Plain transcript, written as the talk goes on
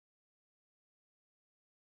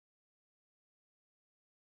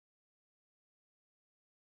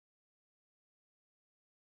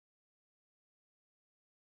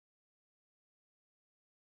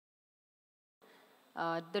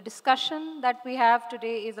The discussion that we have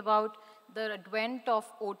today is about the advent of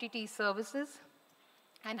OTT services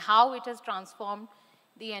and how it has transformed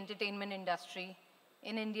the entertainment industry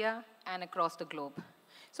in India and across the globe.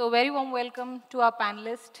 So very warm welcome to our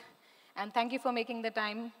panelists, and thank you for making the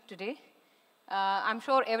time today. I'm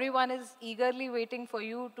sure everyone is eagerly waiting for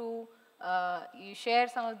you to you share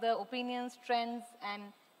some of the opinions, trends, and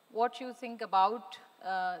what you think about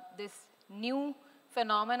this new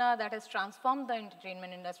phenomena that has transformed the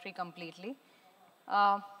entertainment industry completely.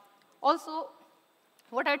 Also,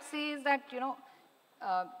 what I'd say is that,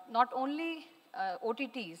 not only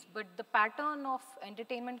OTTs, but the pattern of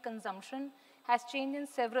entertainment consumption has changed in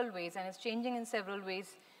several ways and is changing in several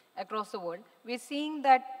ways across the world. We're seeing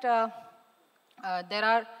that there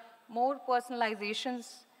are more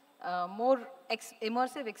personalizations, more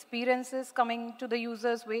immersive experiences coming to the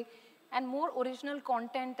user's way, and more original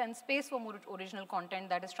content and space for more original content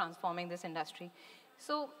that is transforming this industry.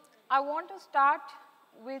 So I want to start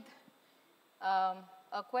with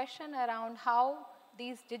a question around how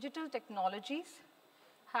these digital technologies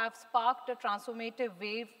have sparked a transformative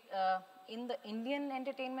wave in the Indian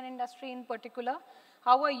entertainment industry in particular.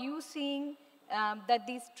 How are you seeing that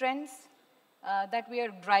these trends that we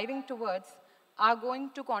are driving towards are going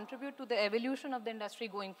to contribute to the evolution of the industry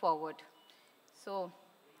going forward? So,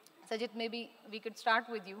 Sajith, maybe we could start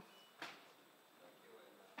with you.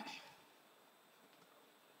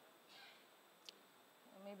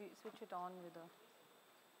 Maybe switch it on with a...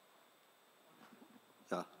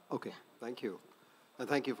 Yeah, okay, thank you. And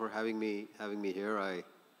thank you for having me here. I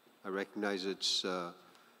recognize it's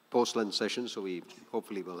post-lunch session, so we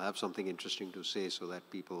hopefully will have something interesting to say so that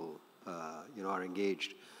people are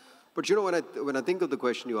engaged. But when I think of the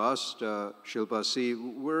question you asked, Shilpa, see,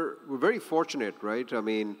 we're very fortunate, right? I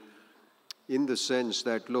mean, in the sense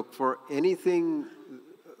that, look, for anything,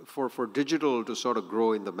 for digital to sort of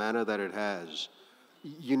grow in the manner that it has,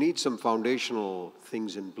 you need some foundational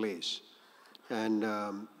things in place. And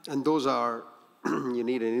those are, you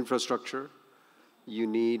need an infrastructure, you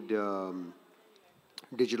need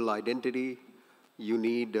digital identity, you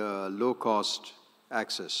need low-cost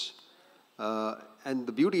access. And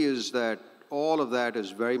the beauty is that all of that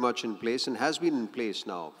is very much in place and has been in place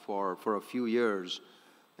now for a few years.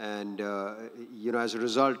 And, as a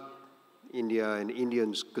result, India and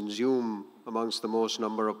Indians consume amongst the most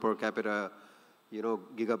number of per capita,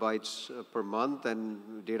 gigabytes per month,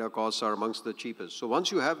 and data costs are amongst the cheapest. So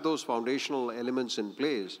once you have those foundational elements in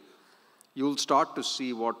place, you'll start to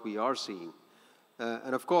see what we are seeing.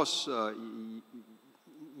 And of course, when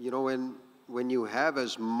you have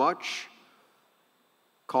as much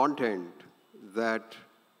content that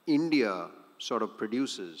India sort of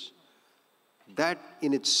produces, that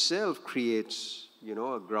in itself creates,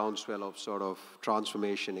 a groundswell of sort of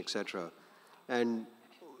transformation, etc. And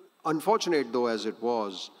unfortunate though as it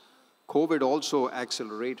was, COVID also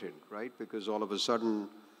accelerated, right? Because all of a sudden,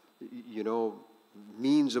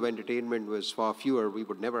 means of entertainment was far fewer. We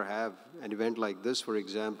would never have an event like this, for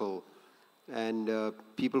example. And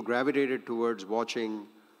people gravitated towards watching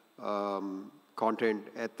content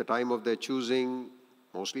at the time of their choosing,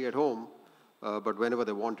 mostly at home, but whenever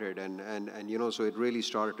they wanted. And so it really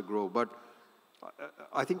started to grow. But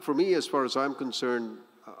I think for me, as far as I'm concerned,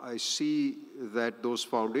 I see that those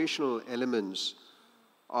foundational elements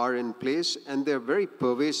are in place and they're very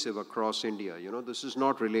pervasive across India. This is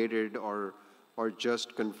not related or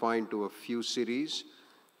just confined to a few cities.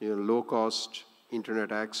 Low-cost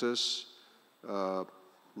internet access,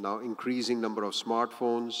 now increasing number of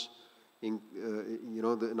smartphones,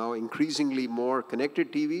 now increasingly more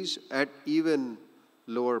connected TVs at even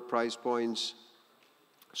lower price points.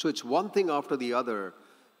 So it's one thing after the other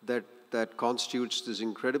that constitutes this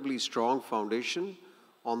incredibly strong foundation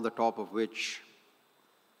on the top of which,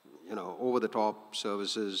 over-the-top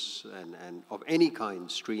services and of any kind,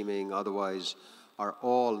 streaming, otherwise, are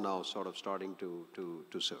all now sort of starting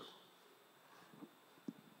to serve.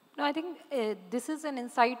 No, I think this is an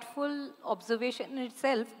insightful observation in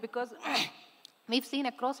itself, because we've seen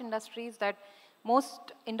across industries that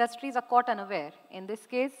most industries are caught unaware. In this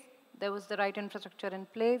case, there was the right infrastructure in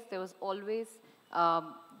place. There was always,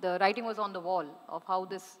 the writing was on the wall of how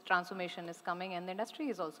this transformation is coming, and the industry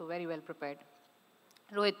is also very well prepared.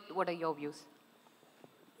 Rohit, what are your views?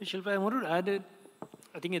 Shilpa, I want to add it.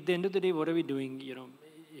 I think at the end of the day, what are we doing?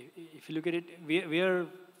 If you look at it, we are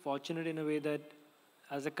fortunate in a way that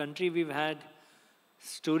as a country, we've had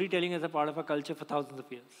storytelling as a part of our culture for thousands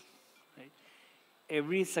of years. Right?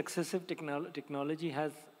 Every successive technology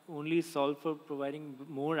has only solved for providing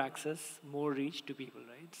more access, more reach to people,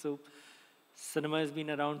 right? So cinema has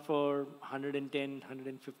been around for 110,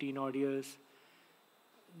 115 odd years.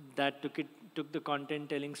 that took the content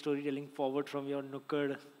telling, storytelling forward from your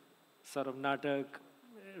nukkad, sort of natak,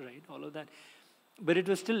 right, all of that. But it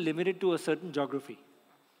was still limited to a certain geography,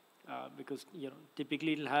 because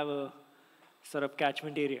typically it'll have a sort of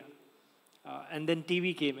catchment area. And then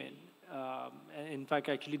TV came in. In fact,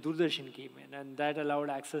 actually Doordarshan came in, and that allowed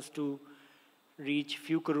access to reach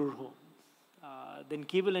few crore homes. Then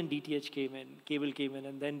cable and DTH came in. Cable came in,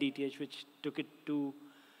 and then DTH, which took it to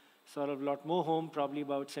sort of a lot more home, probably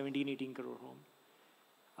about 17, 18 crore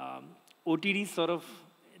home. OTTs sort of,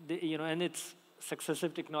 and its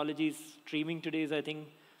successive technologies. Streaming today is, I think,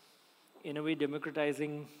 in a way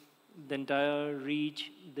democratizing the entire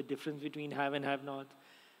reach, the difference between have and have not.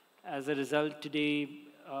 As a result, today,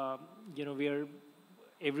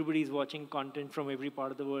 everybody is watching content from every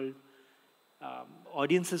part of the world.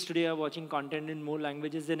 Audiences today are watching content in more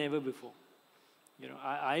languages than ever before.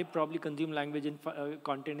 I probably consume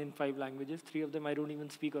content in 5 languages. 3 of them I don't even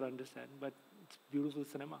speak or understand, but it's beautiful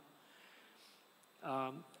cinema.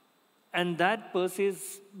 And that per se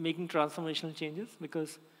is making transformational changes,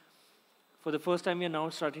 because for the first time we are now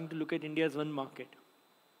starting to look at India as one market.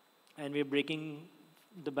 And we're breaking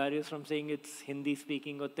the barriers from saying it's Hindi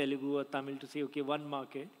speaking or Telugu or Tamil to say, okay, one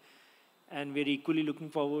market. And we're equally looking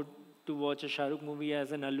forward to watch a Shah Rukh movie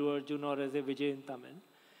as an Allu Arjun or as a Vijay in Tamil.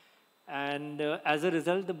 And as a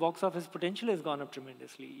result, the box office potential has gone up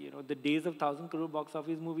tremendously. The days of 1,000 crore box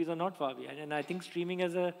office movies are not far behind. And I think streaming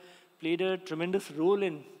has played a tremendous role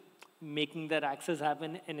in making that access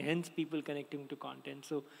happen, and hence people connecting to content.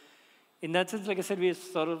 So in that sense, like I said, we're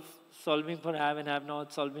sort of solving for have and have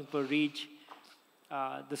not, solving for reach.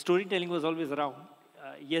 The storytelling was always around.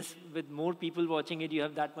 Yes, with more people watching it, you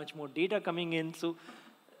have that much more data coming in. So,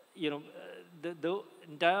 the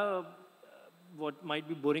entire, what might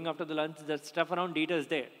be boring after the lunch, that stuff around data is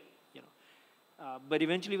there. But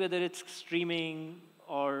eventually, whether it's streaming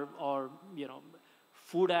or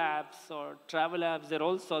food apps or travel apps, they're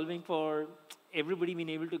all solving for everybody being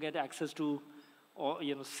able to get access to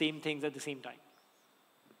same things at the same time.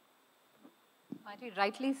 Marty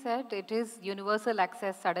rightly said, it is universal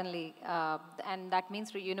access suddenly, and that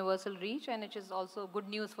means universal reach, and it is also good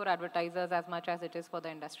news for advertisers as much as it is for the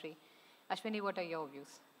industry. Ashwiny, what are your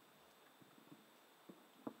views?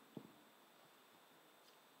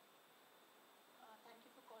 Thank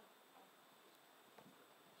you for calling.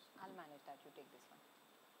 I'll manage that, you take this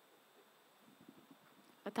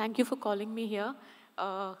one. Thank you for calling me here.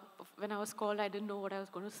 When I was called, I didn't know what I was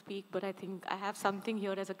going to speak, but I think I have something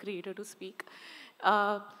here as a creator to speak.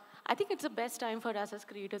 I think it's the best time for us as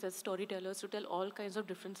creators, as storytellers, to tell all kinds of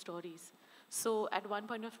different stories. So at one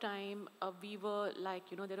point of time, we were like,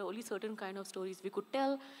 there are only certain kind of stories we could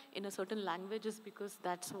tell in a certain languages because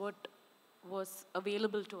that's what was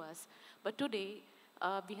available to us. But today,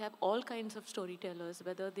 we have all kinds of storytellers,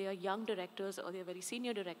 whether they are young directors or they're very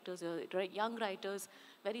senior directors, or young writers,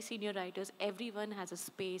 very senior writers. Everyone has a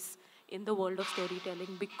space in the world of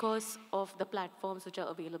storytelling because of the platforms which are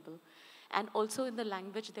available. And also in the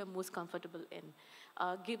language they're most comfortable in.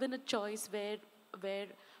 Given a choice where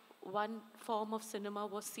one form of cinema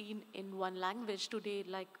was seen in one language, today,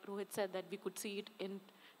 like Rohit said, that we could see it in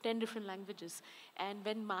 10 different languages. And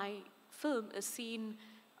when my film is seen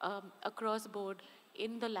across board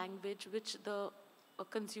in the language which the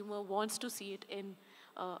consumer wants to see it in,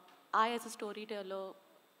 I as a storyteller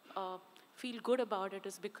feel good about it,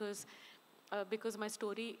 is because my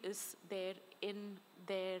story is there in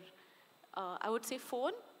their, I would say,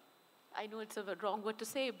 phone. I know it's a wrong word to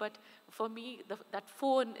say, but for me, that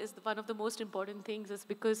phone is one of the most important things, is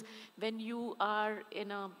because when you are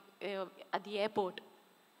at the airport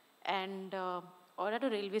and or at a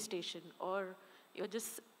railway station, or you're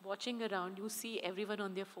just watching around, you see everyone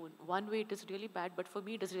on their phone. One way it is really bad, but for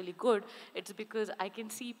me it is really good. It's because I can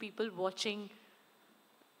see people watching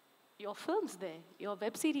your films there, your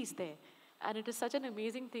web series there. And it is such an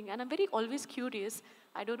amazing thing. And I'm always curious.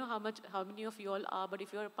 I don't know how many of you all are, but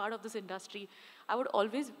if you're a part of this industry, I would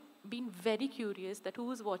always be very curious that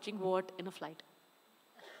who is watching what in a flight.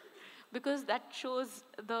 Because that shows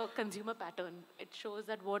the consumer pattern. It shows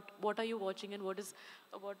that what are you watching and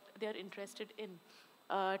what they're interested in.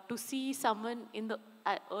 To see someone in the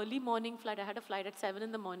early morning flight, I had a flight at 7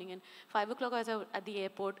 in the morning, and 5 o'clock I was at the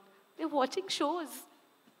airport, they're watching shows.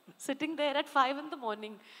 Sitting there at 5 in the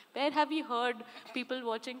morning. Where have you heard people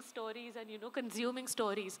watching stories and, consuming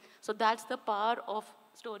stories? So that's the power of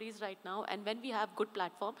stories right now. And when we have good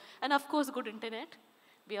platform, and of course good internet,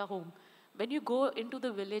 we are home. When you go into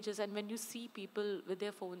the villages and when you see people with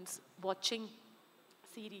their phones watching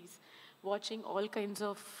series, watching all kinds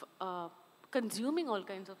of, consuming all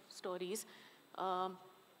kinds of stories,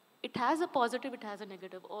 it has a positive, it has a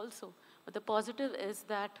negative also. But the positive is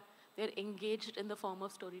that they're engaged in the form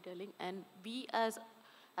of storytelling, and we as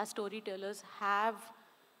storytellers have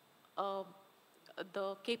uh,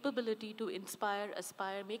 the capability to inspire,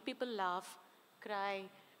 aspire, make people laugh, cry,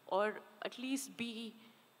 or at least be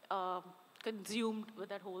uh, consumed with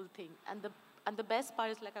that whole thing. And the best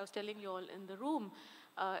part is, like I was telling you all in the room,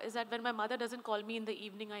 is that when my mother doesn't call me in the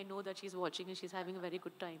evening, I know that she's watching and she's having a very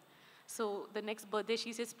good time. So the next birthday,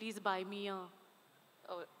 she says, please buy me a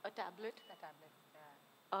tablet.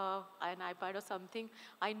 An iPad or something.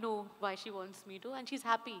 I know why she wants me to, and she's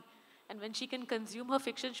happy. And when she can consume her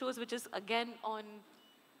fiction shows, which is again on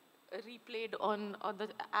replayed on the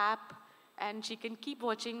app, and she can keep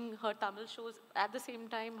watching her Tamil shows at the same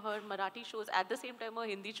time, her Marathi shows at the same time, her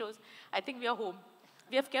Hindi shows, I think we are home.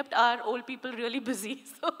 We have kept our old people really busy,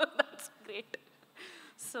 so that's great.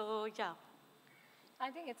 So yeah. I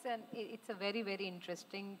think it's a very, very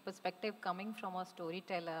interesting perspective coming from a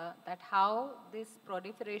storyteller, that how this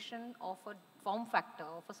proliferation of a form factor,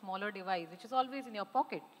 of a smaller device, which is always in your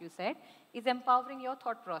pocket, you said, is empowering your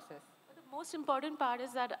thought process. But the most important part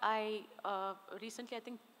is that I recently, I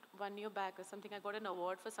think 1 year back or something, I got an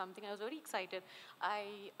award for something. I was very excited. I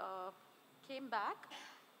came back,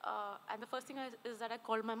 and the first thing is that I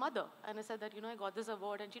called my mother, and I said that, I got this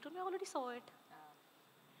award, and she told me I already saw it.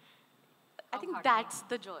 I think that's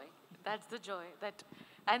the joy. That's the joy.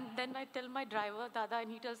 And then I tell my driver, Dada,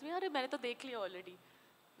 and he tells me, "Arey, maine to dekh liya already."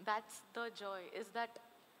 That's the joy, is that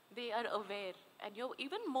they are aware, and you're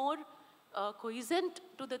even more cognizant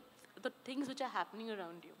to the things which are happening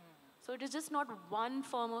around you. So it is just not one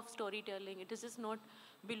form of storytelling. It is just not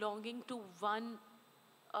belonging to one.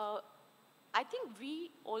 I think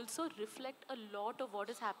we also reflect a lot of what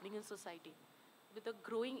is happening in society. With the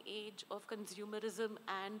growing age of consumerism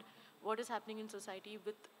and what is happening in society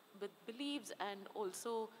with beliefs and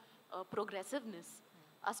also progressiveness,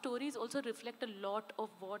 our stories also reflect a lot of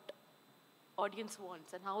what audience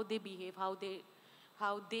wants and how they behave, how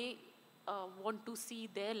they want to see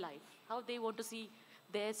their life, how they want to see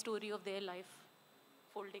their story of their life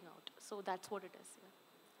folding out. So that's what it is. Yeah.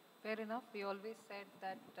 Fair enough. We always said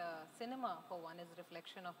that cinema, for one, is a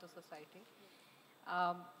reflection of the society.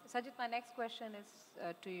 Sajith, my next question is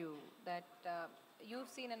to you, that you've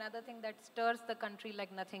seen another thing that stirs the country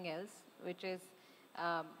like nothing else, which is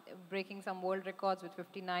breaking some world records with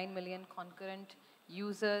 59 million concurrent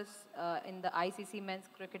users in the ICC Men's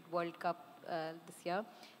Cricket World Cup this year.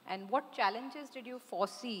 And what challenges did you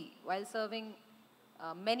foresee while serving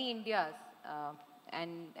many Indias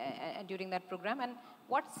and during that program? And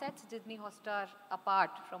what sets Disney Hotstar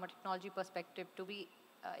apart from a technology perspective to be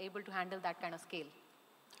able to handle that kind of scale?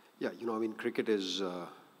 Yeah, I mean, cricket is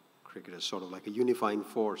sort of like a unifying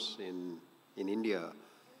force in India.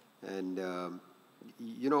 And,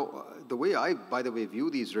 the way I, by the way, view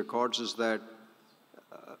these records is that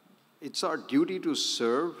it's our duty to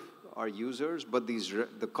serve our users, but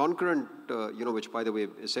the concurrent, which, by the way,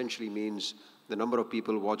 essentially means the number of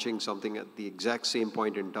people watching something at the exact same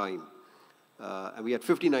point in time. And we had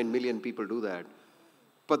 59 million people do that.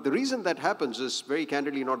 But the reason that happens is very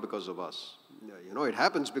candidly not because of us. It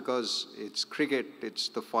happens because it's cricket, it's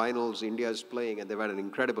the finals, India is playing, and they've had an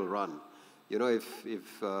incredible run.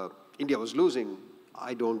 If India was losing,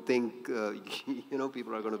 I don't think,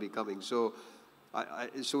 people are going to be coming. So,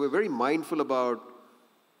 so we're very mindful about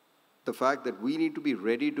the fact that we need to be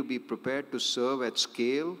ready to be prepared to serve at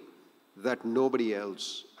scale that nobody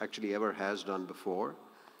else actually ever has done before.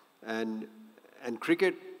 And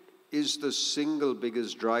cricket is the single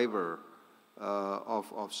biggest driver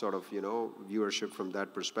of sort of, viewership from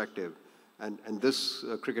that perspective. And this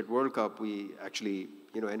Cricket World Cup, we actually,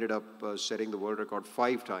 ended up setting the world record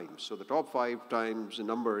 5 times. So the top 5 times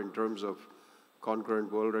number in terms of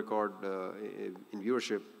concurrent world record in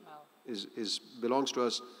viewership belongs to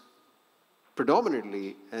us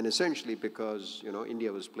predominantly and essentially because,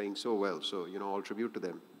 India was playing so well. So, all tribute to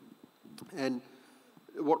them. And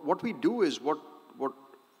what we do is what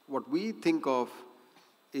we think of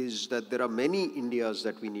is that there are many Indias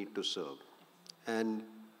that we need to serve. And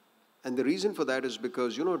the reason for that is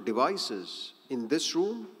because, devices in this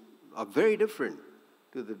room are very different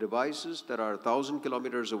to the devices that are 1,000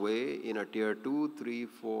 kilometers away in a tier 2, 3,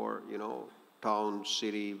 4, town,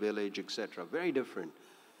 city, village, etc. Very different.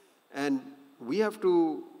 And we have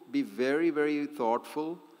to be very, very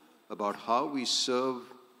thoughtful about how we serve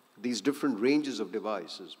these different ranges of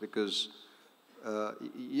devices because,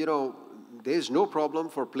 there's no problem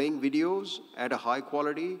for playing videos at a high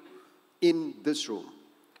quality in this room.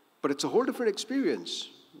 But it's a whole different experience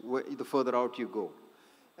the further out you go.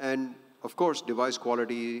 And of course, device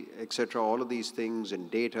quality, etc., all of these things,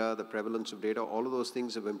 and data, the prevalence of data, all of those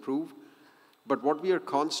things have improved. But what we are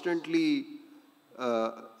constantly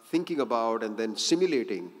thinking about and then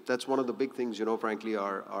simulating, that's one of the big things, frankly,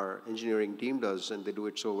 our engineering team does, and they do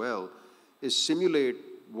it so well, is simulate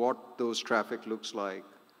what those traffic looks like.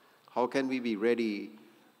 How can we be ready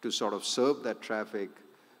to sort of serve that traffic?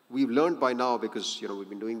 We've learned by now, because, we've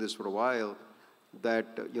been doing this for a while,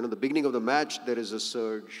 that, the beginning of the match, there is a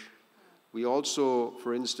surge. We also,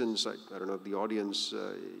 for instance, I don't know if the audience,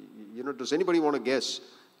 does anybody want to guess,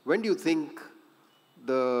 when do you think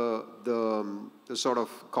the sort of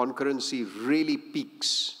concurrency really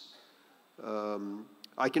peaks?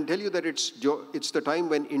 I can tell you that it's the time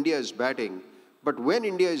when India is batting, but when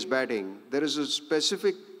India is batting, there is a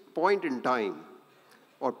specific point in time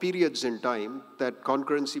or periods in time that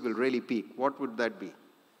concurrency will really peak. What would that be?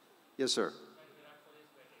 Yes, sir.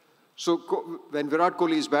 So when Virat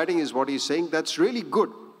Kohli is batting is what he's saying, that's really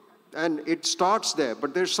good. And it starts there,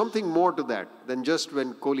 but there's something more to that than just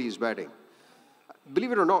when Kohli is batting.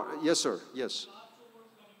 Believe it or not, yes, sir, yes.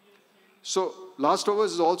 So last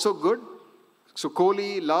overs is also good. So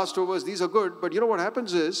Kohli, last overs, these are good. But what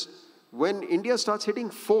happens is, when India starts hitting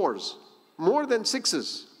fours, more than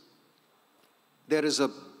sixes, there is a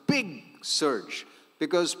big surge,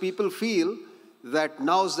 because people feel that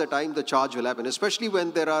now's the time the charge will happen, especially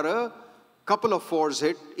when there are a couple of fours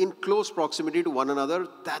hit in close proximity to one another.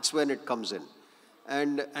 That's when it comes in.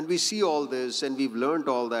 And we see all this, and we've learned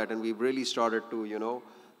all that, and we've really started to,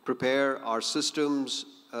 prepare our systems.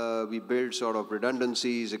 We build sort of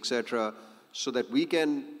redundancies, etc., so that we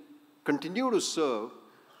can continue to serve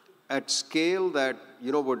at scale that,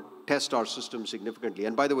 would test our system significantly.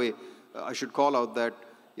 And by the way, I should call out that,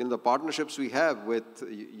 the partnerships we have with,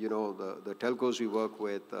 the telcos we work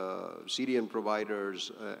with, CDN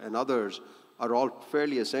providers, and others are all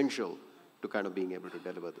fairly essential to kind of being able to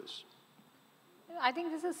deliver this. I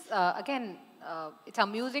think this is, again, it's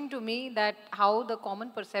amusing to me that how the common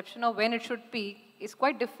perception of when it should peak is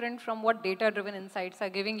quite different from what data-driven insights are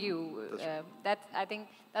giving you. I think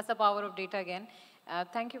that's the power of data again.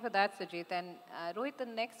 Thank you for that, Sajith. And Rohit, the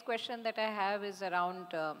next question that I have is around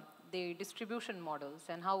the distribution models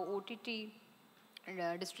and how OTT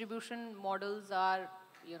distribution models are,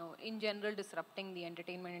 in general disrupting the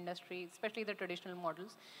entertainment industry, especially the traditional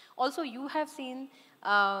models. Also, you have seen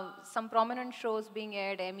some prominent shows being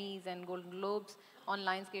aired, Emmys and Golden Globes on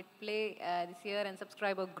Lionsgate Play this year, and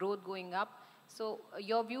subscriber growth going up. So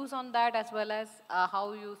your views on that, as well as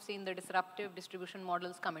how you've seen the disruptive distribution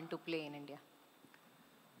models come into play in India.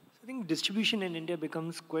 I think distribution in India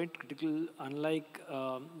becomes quite critical. Unlike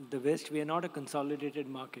the West, we are not a consolidated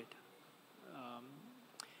market.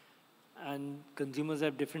 And consumers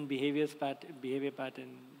have different behavior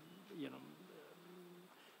pattern.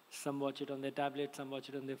 Some watch it on their tablet, some watch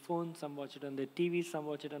it on their phone, some watch it on their TV, some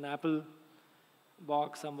watch it on Apple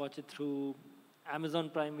box, some watch it through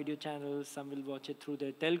Amazon Prime Video channels, some will watch it through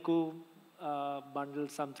their telco bundle,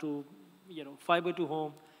 some through fiber to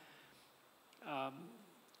home.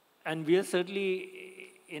 And we are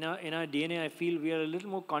certainly, in our DNA, I feel we are a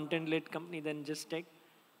little more content-led company than just tech.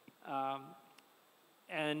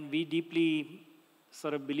 And we deeply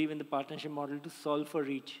sort of believe in the partnership model to solve for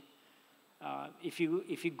reach. If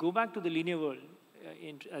you go back to the linear world,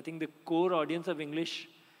 I think the core audience of English,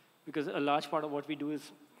 because a large part of what we do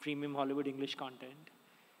is premium Hollywood English content,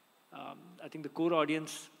 I think the core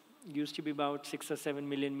audience used to be about 6 or 7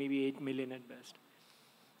 million, maybe 8 million at best.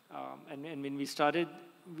 And when we started,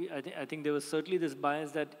 I think there was certainly this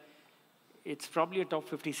bias that it's probably a top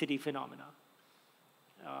 50 city phenomena.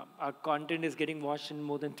 Our content is getting watched in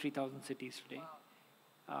more than 3,000 cities today.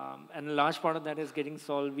 And a large part of that is getting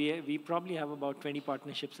solved. We probably have about 20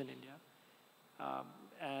 partnerships in India.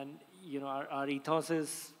 And our ethos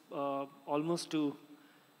is almost, to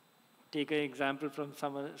take an example from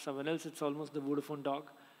someone else, it's almost the Vodafone dog.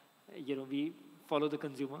 We follow the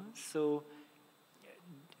consumer. So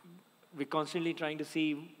we're constantly trying to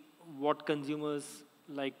see what consumers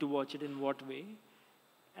like to watch it in what way.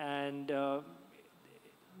 And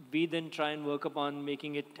we then try and work upon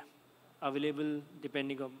making it available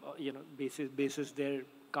depending on, basis their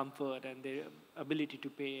comfort and their ability to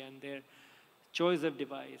pay and their choice of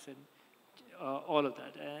device and all of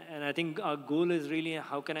that. And I think our goal is really,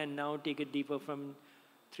 how can I now take it deeper from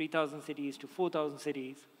 3,000 cities to 4,000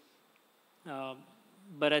 cities?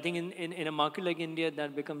 But I think in a market like India,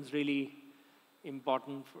 that becomes really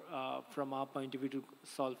important from our point of view to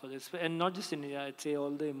solve for this. And not just in India, I'd say all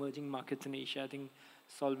the emerging markets in Asia, I think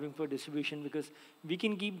solving for distribution, because we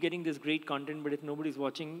can keep getting this great content, but if nobody's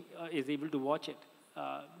watching, is able to watch it,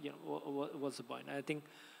 what's the point? I think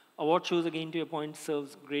award shows, again, to your point,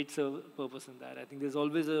 serves great purpose in that. I think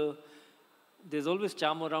there's always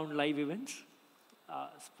charm around live events.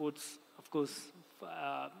 Sports, of course,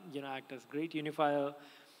 act as great unifier.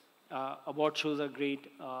 Award shows are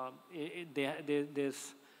great.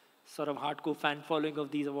 There's sort of hardcore fan following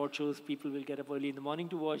of these award shows. People will get up early in the morning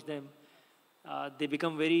to watch them. They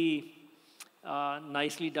become very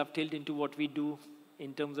nicely dovetailed into what we do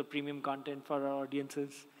in terms of premium content for our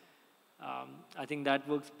audiences. I think that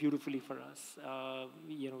works beautifully for us.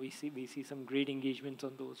 We see some great engagements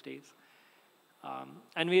on those days.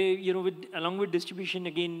 And along with distribution,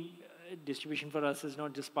 again, distribution for us is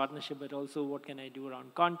not just partnership, but also what can I do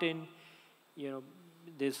around content.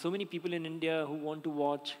 There's so many people in India who want to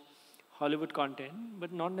watch Hollywood content,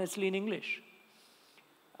 but not necessarily in English.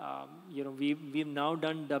 We've now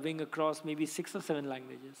done dubbing across maybe 6 or 7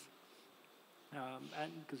 languages.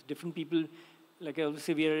 And because different people, like I always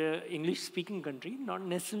say, we are an English-speaking country, not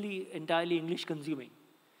necessarily entirely English-consuming.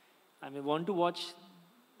 I may want to watch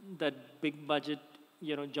that big budget,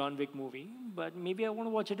 John Wick movie, but maybe I want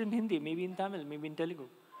to watch it in Hindi, maybe in Tamil, maybe in Telugu,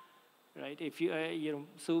 right? If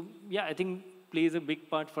so yeah, I think plays a big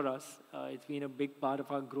part for us. It's been a big part of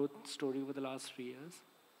our growth story over the last 3 years.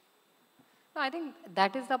 No, I think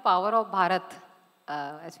that is the power of Bharat,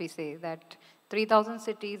 as we say, that 3,000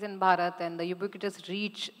 cities in Bharat and the ubiquitous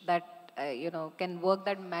reach that, can work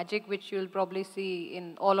that magic which you'll probably see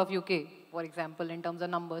in all of UK, for example, in terms of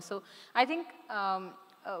numbers. So I think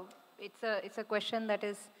it's a question that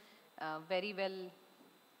is very well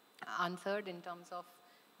answered in terms of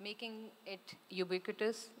making it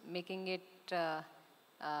ubiquitous, making it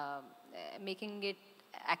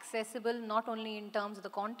accessible not only in terms of the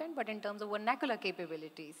content but in terms of vernacular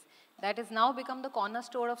capabilities. That has now become the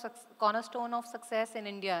cornerstone of success in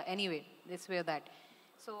India anyway, this way or that.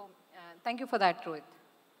 So thank you for that, Rohit.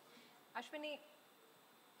 Ashwiny,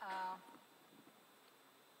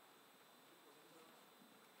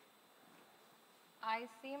 I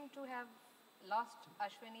seem to have lost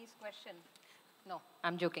Ashwini's question. No,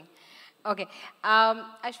 I'm joking. Okay.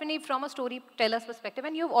 Ashwini, from a storyteller's perspective,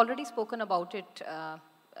 and you've already spoken about it,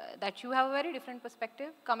 that you have a very different perspective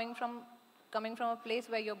coming from a place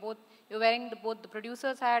where you're wearing both the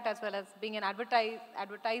producer's hat as well as being an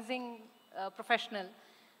advertising professional.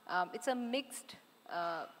 It's a mixed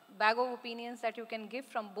bag of opinions that you can give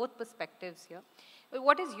from both perspectives here.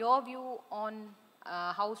 What is your view on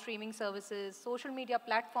how streaming services, social media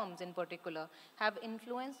platforms in particular, have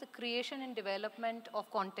influenced the creation and development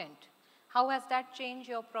of content? How has that changed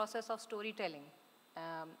your process of storytelling?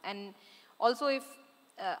 And also, if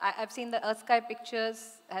I've seen the Earthsky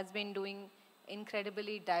Pictures has been doing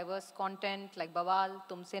incredibly diverse content like Bawal,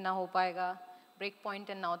 Tumse Na Ho Paega, Breakpoint,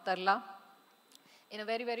 and now Tarla in a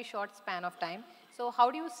very, very short span of time. So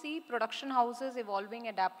how do you see production houses evolving,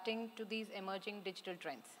 adapting to these emerging digital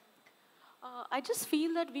trends? I just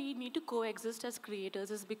feel that we need to coexist as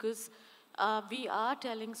creators is because we are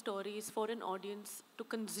telling stories for an audience to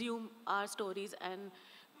consume our stories and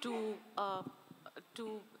to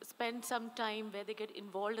spend some time where they get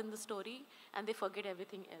involved in the story and they forget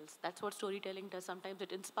everything else. That's what storytelling does. Sometimes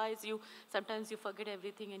it inspires you, sometimes you forget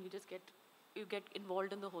everything and you get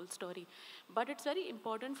involved in the whole story. But it's very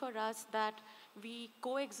important for us that we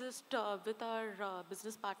coexist with our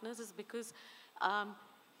business partners is because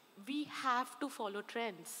we have to follow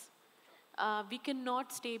trends. We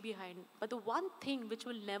cannot stay behind. But the one thing which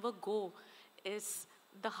will never go is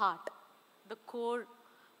the heart, the core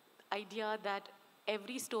idea that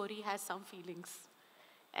every story has some feelings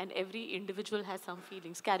and every individual has some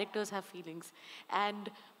feelings. Characters have feelings.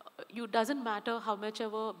 And it doesn't matter how much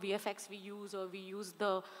ever VFX we use or we use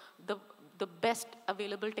the best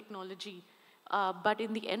available technology. But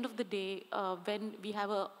in the end of the day, when we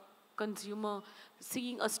have a consumer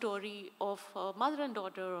seeing a story of a mother and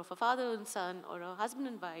daughter, of a father and son, or a husband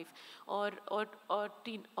and wife, or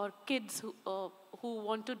kids who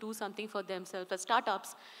want to do something for themselves, as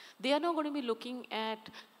startups, they are not going to be looking at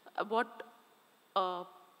what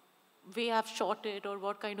way I've shot it or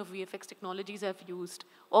what kind of VFX technologies I've used.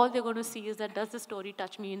 All they're going to see is that does the story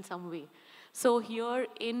touch me in some way. So here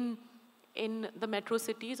in the metro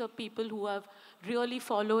cities, or people who are really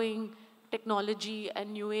following technology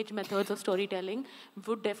and new age methods of storytelling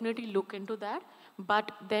would definitely look into that. But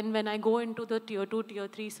then when I go into the tier 2, tier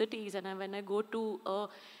 3 cities, and when I go to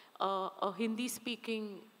a Hindi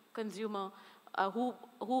speaking consumer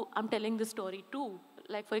who I'm telling the story to,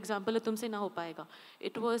 like for example, Tumse Na Ho Paega.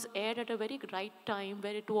 It was aired at a very right time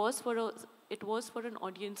where it was for an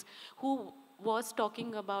audience who was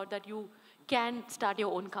talking about that you can start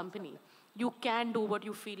your own company. You can do what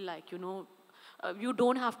you feel like, you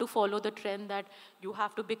don't have to follow the trend that you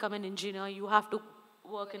have to become an engineer, you have to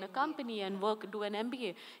work in a company and do an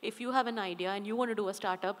MBA. If you have an idea and you want to do a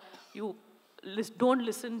startup, you don't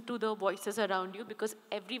listen to the voices around you, because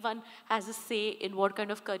everyone has a say in what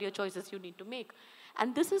kind of career choices you need to make.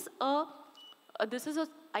 And this is a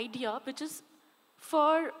idea which is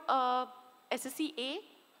for SSC A++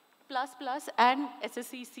 and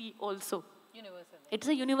SSC C also. Universal. It's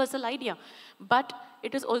a universal idea, but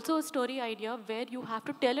it is also a story idea where you have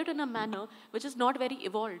to tell it in a manner which is not very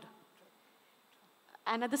evolved.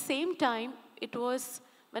 And at the same time, it was,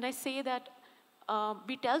 when I say that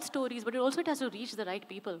we tell stories, but it has to reach the right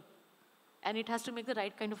people. And it has to make the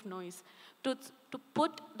right kind of noise. To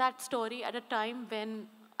put that story at a time when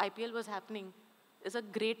IPL was happening is a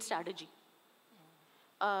great strategy.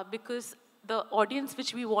 Because the audience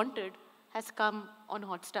which we wanted has come on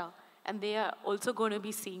Hotstar. And they are also going to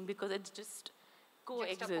be seeing, because it's just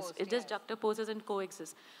coexists. It just juxtaposes and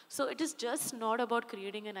coexists. So it is just not about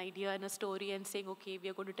creating an idea and a story and saying, okay, we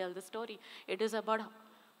are going to tell the story. It is about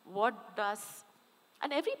what does,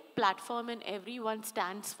 and every platform and everyone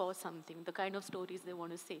stands for something, the kind of stories they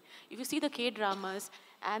want to say. If you see the K-dramas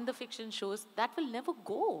and the fiction shows, that will never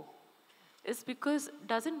go. It's because it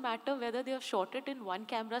doesn't matter whether they have shot it in one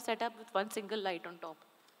camera setup with one single light on top.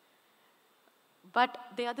 But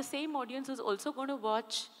they are the same audience who's also going to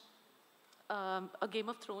watch a Game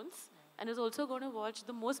of Thrones and is also going to watch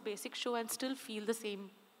the most basic show and still feel the same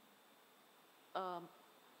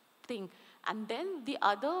thing. And then the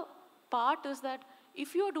other part is that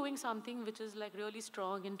if you're doing something which is like really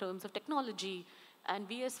strong in terms of technology, and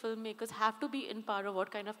we as filmmakers have to be in power of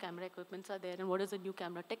what kind of camera equipments are there and what is the new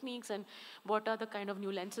camera techniques and what are the kind of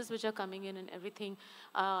new lenses which are coming in and everything.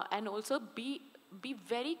 And also be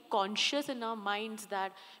very conscious in our minds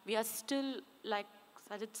that we are still, like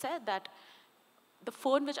Sajith said, that the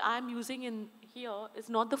phone which I'm using in here is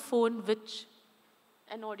not the phone which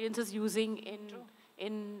an audience is using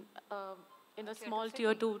in a small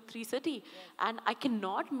tier 2, 3 city. Yes. And I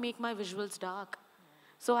cannot make my visuals dark.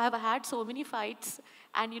 So I have had so many fights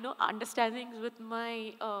and, understandings with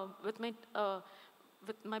my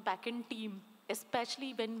back-end team,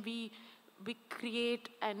 especially when we create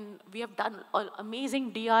and we have done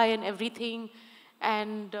amazing DI and everything.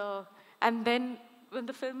 And then when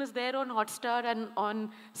the film is there on Hotstar and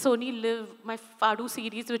on Sony Live, my Fadu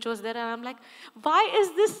series which was there, and I'm like, why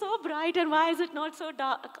is this so bright and why is it not so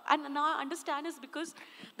dark? And now I understand it's because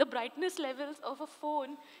the brightness levels of a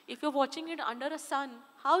phone, if you're watching it under a sun,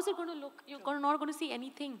 how is it going to look? You're not going to see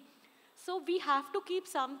anything. So we have to keep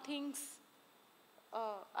some things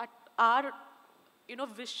at our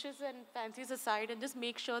wishes and fancies aside and just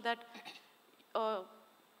make sure that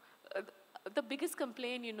the biggest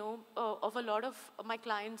complaint, of a lot of my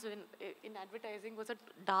clients in advertising was a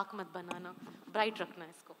dark mat banana, bright rakhna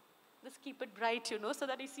isko. Just keep it bright, so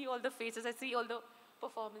that I see all the faces, I see all the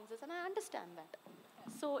performances, and I understand that.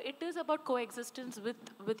 So it is about coexistence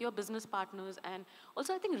with your business partners, and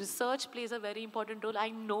also I think research plays a very important role. I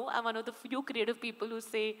know I'm one of the few creative people who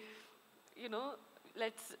say,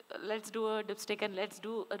 let's do a dipstick and let's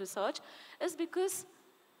do a research, is because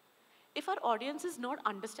if our audience is not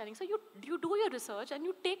understanding, so you do your research and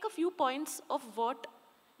you take a few points of what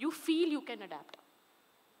you feel you can adapt,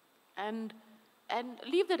 and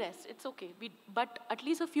leave the rest. It's okay. But at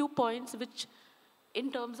least a few points which,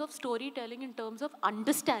 in terms of storytelling, in terms of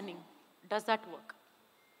understanding, does that work?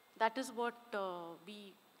 That is what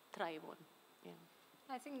we thrive on. Yeah.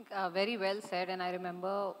 I think very well said, and I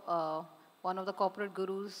remember one of the corporate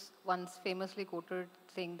gurus once famously quoted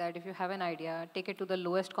saying that if you have an idea, take it to the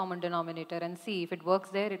lowest common denominator and see if it works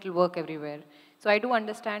there, it will work everywhere. So I do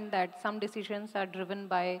understand that some decisions are driven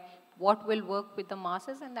by what will work with the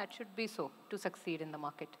masses, and that should be so to succeed in the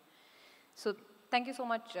market. So thank you so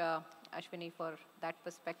much, Ashwiny, for that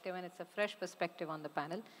perspective, and it's a fresh perspective on the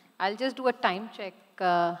panel. I'll just do a time check.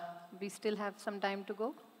 We still have some time to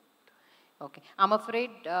go? Okay. I'm afraid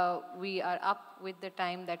we are up with the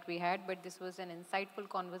time that we had, but this was an insightful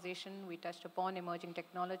conversation. We touched upon emerging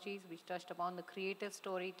technologies, we touched upon the creative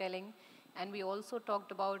storytelling, and we also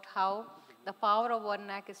talked about how the power of one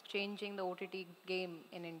act is changing the OTT game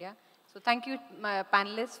in India. So thank you, my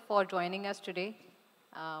panelists, for joining us today,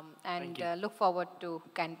 and look forward to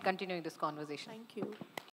continuing this conversation. Thank you.